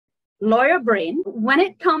lawyer brain. When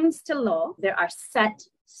it comes to law, there are set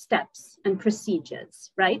steps and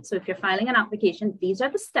procedures, right? So if you're filing an application, these are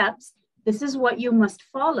the steps. This is what you must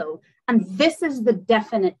follow. And this is the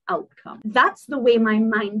definite outcome. That's the way my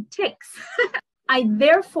mind ticks. I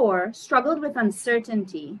therefore struggled with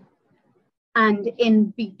uncertainty. And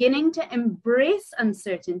in beginning to embrace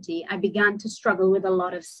uncertainty, I began to struggle with a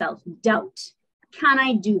lot of self-doubt. Can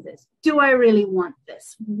I do this? Do I really want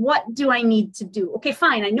this? What do I need to do? Okay,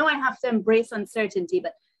 fine. I know I have to embrace uncertainty,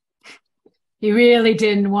 but you really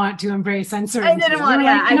didn't want to embrace uncertainty. I didn't want to.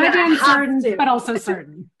 Like, not uncertain, but also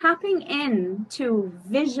certain. Tapping into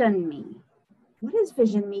vision me. What is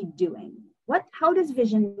vision me doing? How does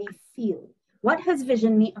vision me feel? What has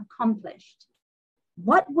vision me accomplished?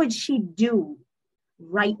 What would she do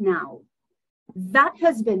right now? That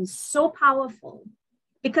has been so powerful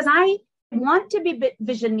because I want to be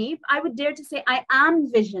vision me. I would dare to say I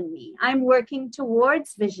am vision me. I'm working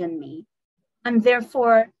towards vision me. And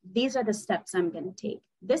therefore, these are the steps I'm going to take.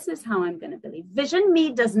 This is how I'm going to believe. Vision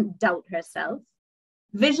me doesn't doubt herself.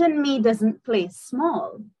 Vision me doesn't play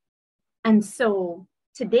small. And so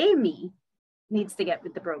today me needs to get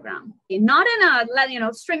with the program. Not in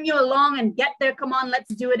a, string you along and get there. Come on,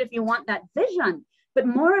 let's do it if you want that vision. But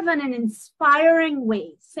more of an inspiring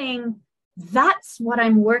way, saying, that's what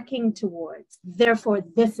I'm working towards. Therefore,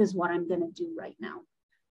 this is what I'm going to do right now.